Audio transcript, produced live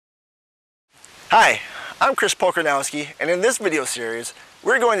Hi, I'm Chris Pokernowski, and in this video series,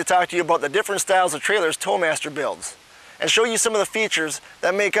 we're going to talk to you about the different styles of trailers Towmaster builds, and show you some of the features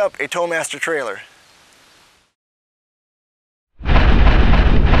that make up a Towmaster trailer.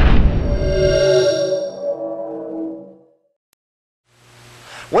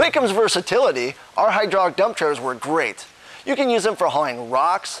 When it comes to versatility, our hydraulic dump trailers work great. You can use them for hauling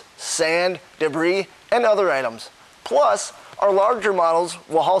rocks, sand, debris, and other items. Plus, our larger models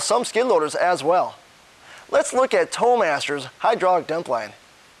will haul some skid loaders as well. Let's look at Towmaster's hydraulic dump line.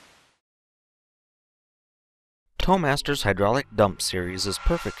 Towmaster's hydraulic dump series is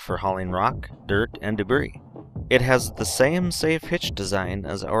perfect for hauling rock, dirt, and debris. It has the same safe hitch design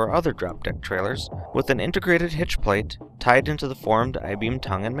as our other drop deck trailers, with an integrated hitch plate tied into the formed I-beam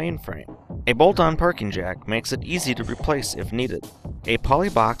tongue and mainframe. A bolt-on parking jack makes it easy to replace if needed. A poly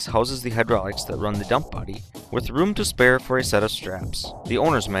box houses the hydraulics that run the dump body, with room to spare for a set of straps. The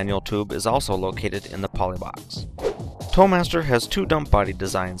owner's manual tube is also located in the poly box. Towmaster has two dump body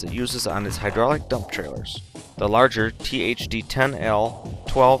designs it uses on its hydraulic dump trailers. The larger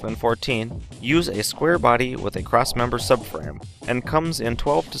T-HD12 and 14 use a square body with a cross-member subframe and comes in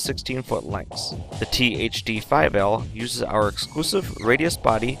 12 to 16 foot lengths. The T-HD5L uses our exclusive radius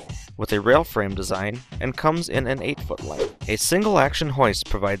body with a rail frame design and comes in an 8 foot length. A single action hoist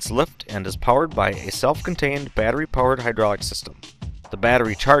provides lift and is powered by a self-contained battery-powered hydraulic system. The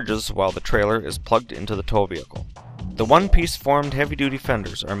battery charges while the trailer is plugged into the tow vehicle. The one-piece formed heavy-duty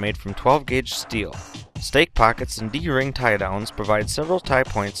fenders are made from 12-gauge steel. Stake pockets and D-ring tie-downs provide several tie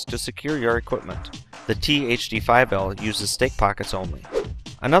points to secure your equipment. The T-HD5L uses stake pockets only.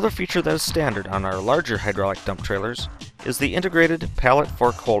 Another feature that is standard on our larger hydraulic dump trailers is the integrated pallet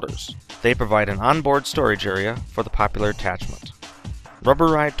fork holders. They provide an onboard storage area for the popular attachment. Rubber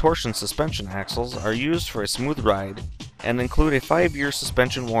ride torsion suspension axles are used for a smooth ride and include a 5-year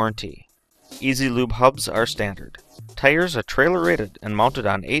suspension warranty. Easy lube hubs are standard. Tires are trailer rated and mounted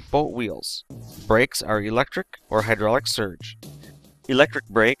on 8-bolt wheels. Brakes are electric or hydraulic surge. Electric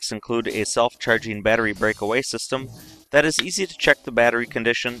brakes include a self-charging battery breakaway system that is easy to check the battery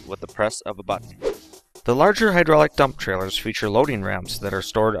condition with the press of a button. The larger hydraulic dump trailers feature loading ramps that are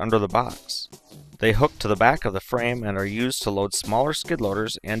stored under the box. They hook to the back of the frame and are used to load smaller skid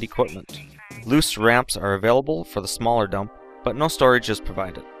loaders and equipment. Loose ramps are available for the smaller dump, but no storage is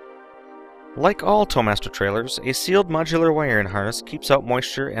provided. Like all Towmaster trailers, a sealed modular wiring harness keeps out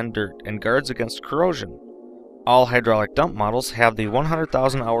moisture and dirt and guards against corrosion. All hydraulic dump models have the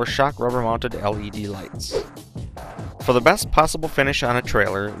 100,000 hour shock rubber mounted LED lights. For the best possible finish on a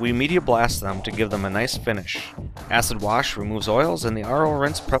trailer, we media blast them to give them a nice finish. Acid wash removes oils and the RO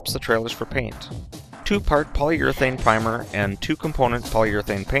rinse preps the trailers for paint. 2-part polyurethane primer and 2-component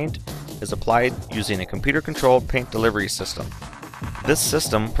polyurethane paint is applied using a computer-controlled paint delivery system. This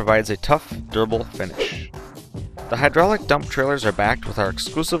system provides a tough, durable finish. The hydraulic dump trailers are backed with our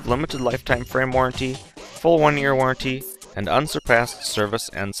exclusive limited lifetime frame warranty, full 1-year warranty, and unsurpassed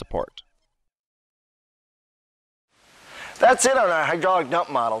service and support. That's it on our hydraulic dump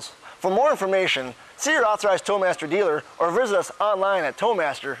models. For more information, see your authorized Towmaster dealer or visit us online at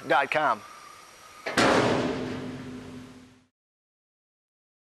towmaster.com.